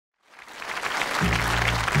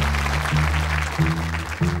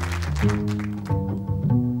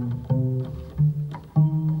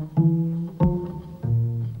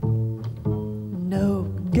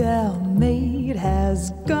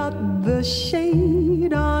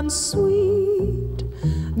stayed on sweet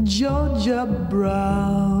Georgia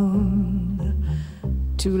Brown.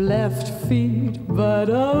 Two left feet, but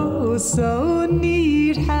oh so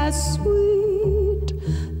neat, has sweet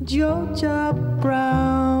Georgia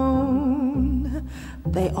Brown.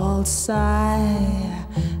 They all sigh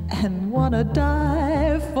and wanna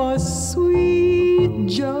die for sweet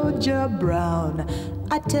Georgia Brown.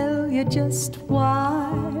 I tell you just why.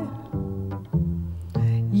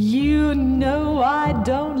 You know I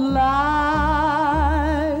don't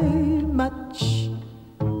lie much,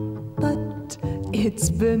 but it's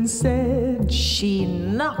been said she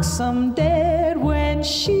knocks 'em dead when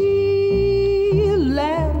she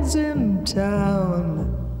lands in town.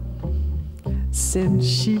 Since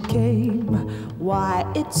she came, why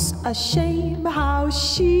it's a shame how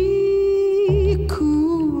she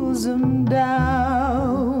cools 'em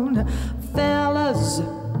down. Fellas,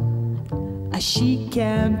 she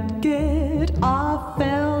can't get our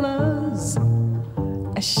fellas,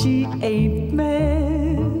 she ain't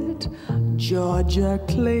met. Georgia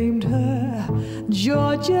claimed her,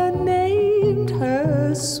 Georgia named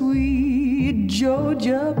her sweet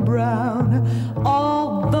Georgia Brown.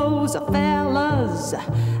 All those fellas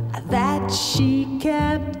that she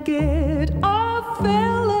can't get are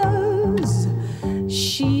fellas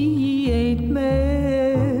she ain't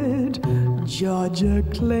met. Georgia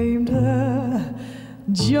claimed her,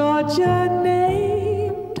 Georgia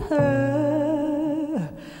named her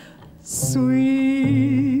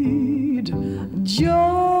sweet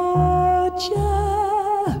Georgia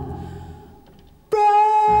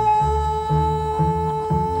Brown.